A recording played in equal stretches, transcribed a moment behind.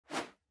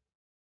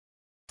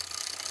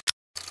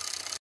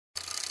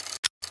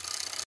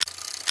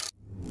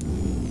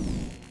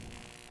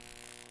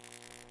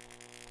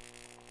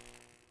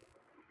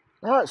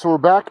Alright, so we're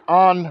back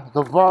on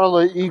the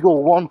Varla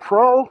Eagle One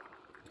Pro.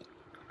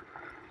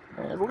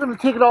 And we're going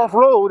to take it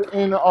off-road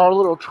in our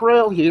little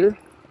trail here.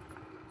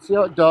 See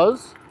how it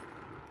does.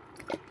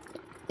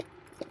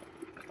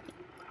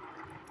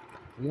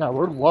 Yeah,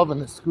 we're loving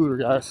this scooter,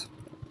 guys.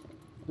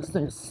 This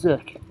thing is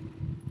sick.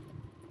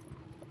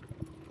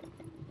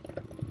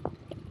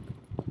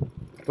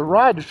 The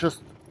ride is just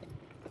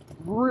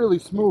really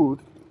smooth.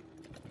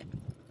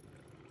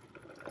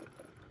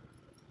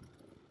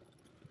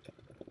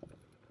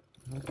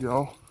 There we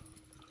go.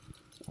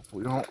 Hope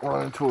we don't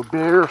run into a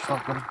bear or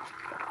something.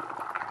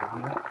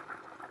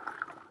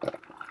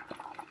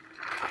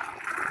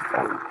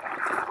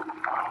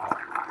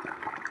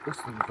 This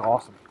thing is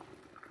awesome.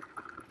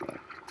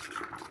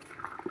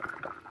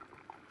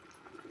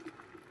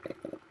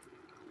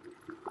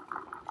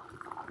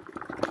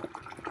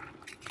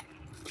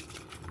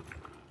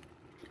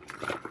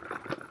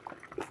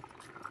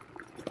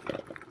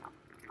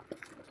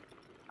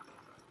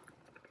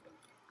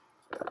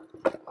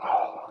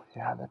 Oh,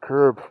 yeah, the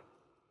curb.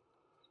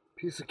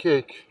 Piece of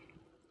cake.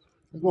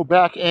 We'll go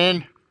back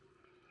in.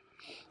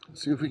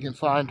 See if we can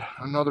find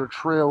another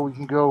trail we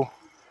can go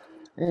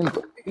in.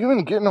 But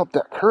even getting up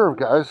that curve,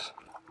 guys,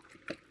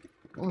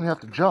 you only have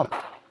to jump.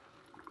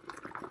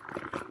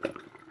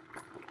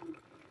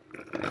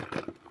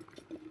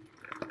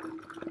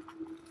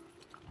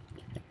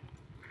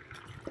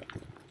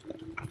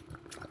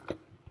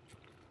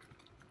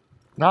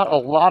 Not a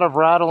lot of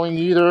rattling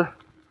either.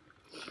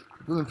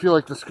 Doesn't feel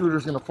like the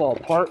scooter's gonna fall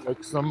apart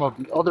like some of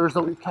the others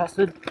that we've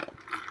tested.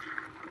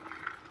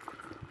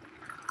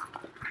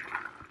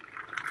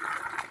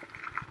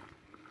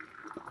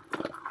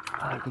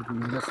 I think we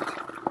missed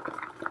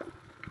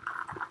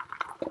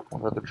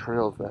one of the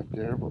trails back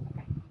there, but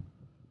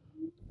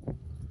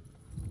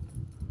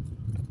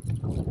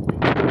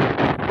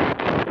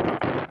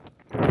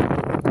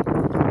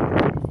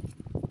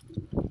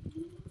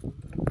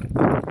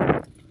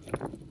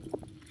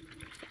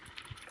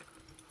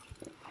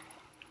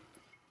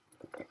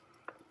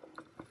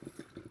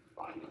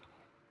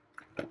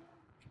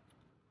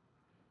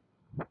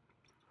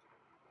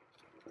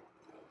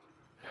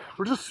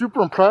we're just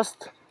super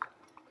impressed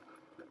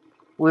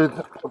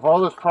with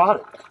all this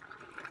product.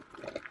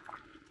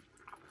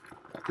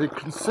 They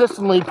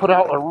consistently put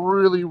out a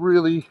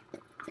really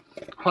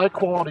high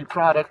quality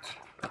product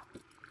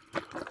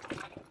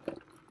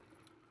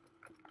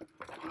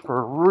for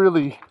a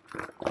really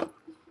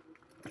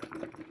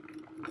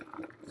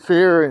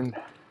fair and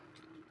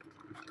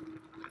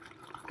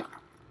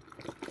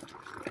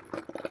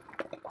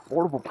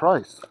affordable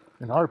price,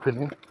 in our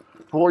opinion,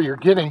 for what you're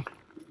getting.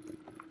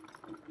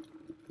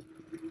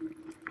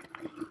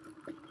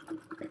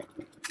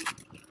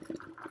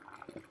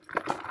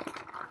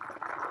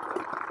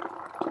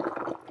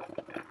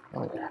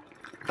 Oh yeah.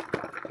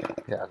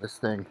 Yeah, this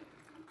thing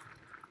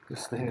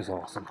is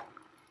awesome.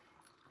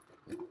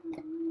 Should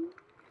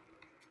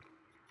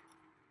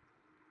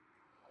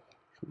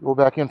we go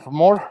back in for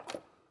more?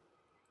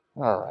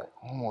 Alright,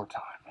 one more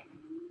time.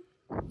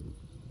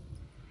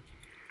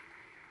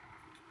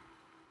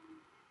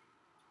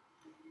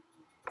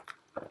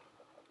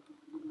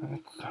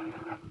 Let's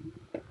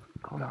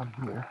go down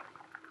here.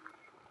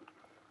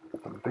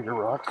 Some bigger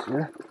rocks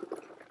here.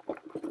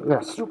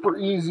 Yeah, super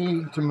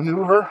easy to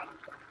maneuver.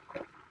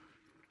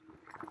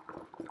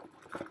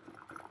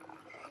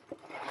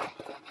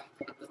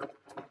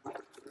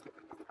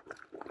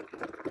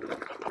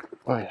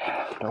 Oh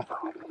yeah, no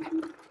problem.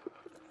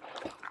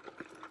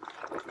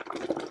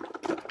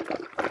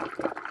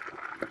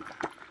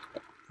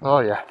 Oh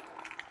yeah.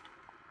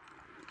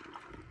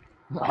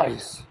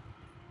 Nice.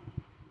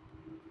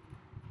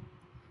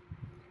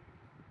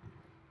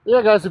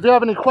 Yeah, guys, if you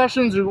have any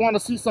questions or you want to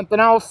see something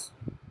else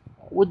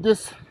with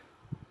this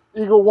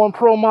Eagle One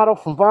Pro model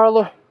from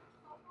Varla,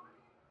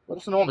 let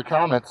us know in the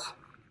comments.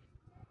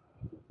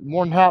 I'm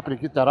more than happy to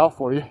get that out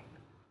for you.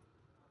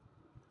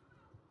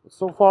 But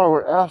so far,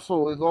 we're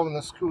absolutely loving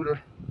this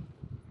scooter.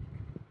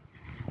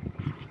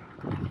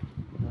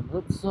 And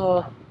let's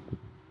go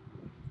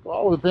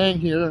out with a bang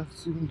here and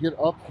see if we can get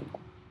up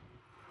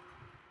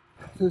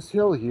this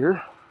hill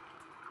here.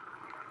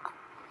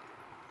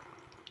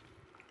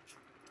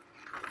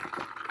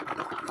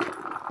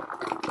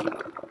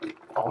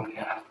 Oh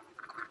yeah.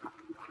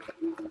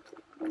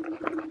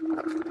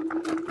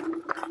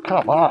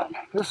 Come on,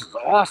 this is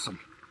awesome.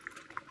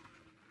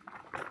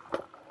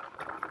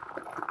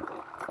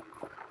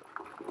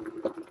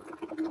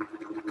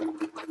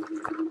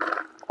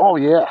 Oh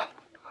yeah.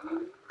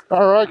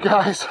 Alright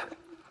guys,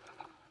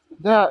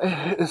 that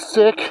is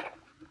sick.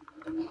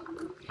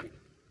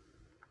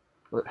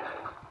 But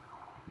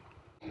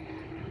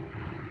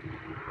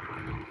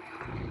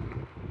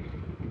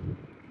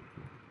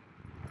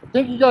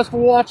thank you guys for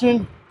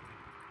watching.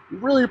 We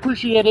really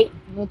appreciate it.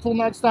 And until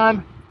next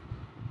time,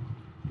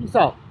 peace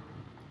out.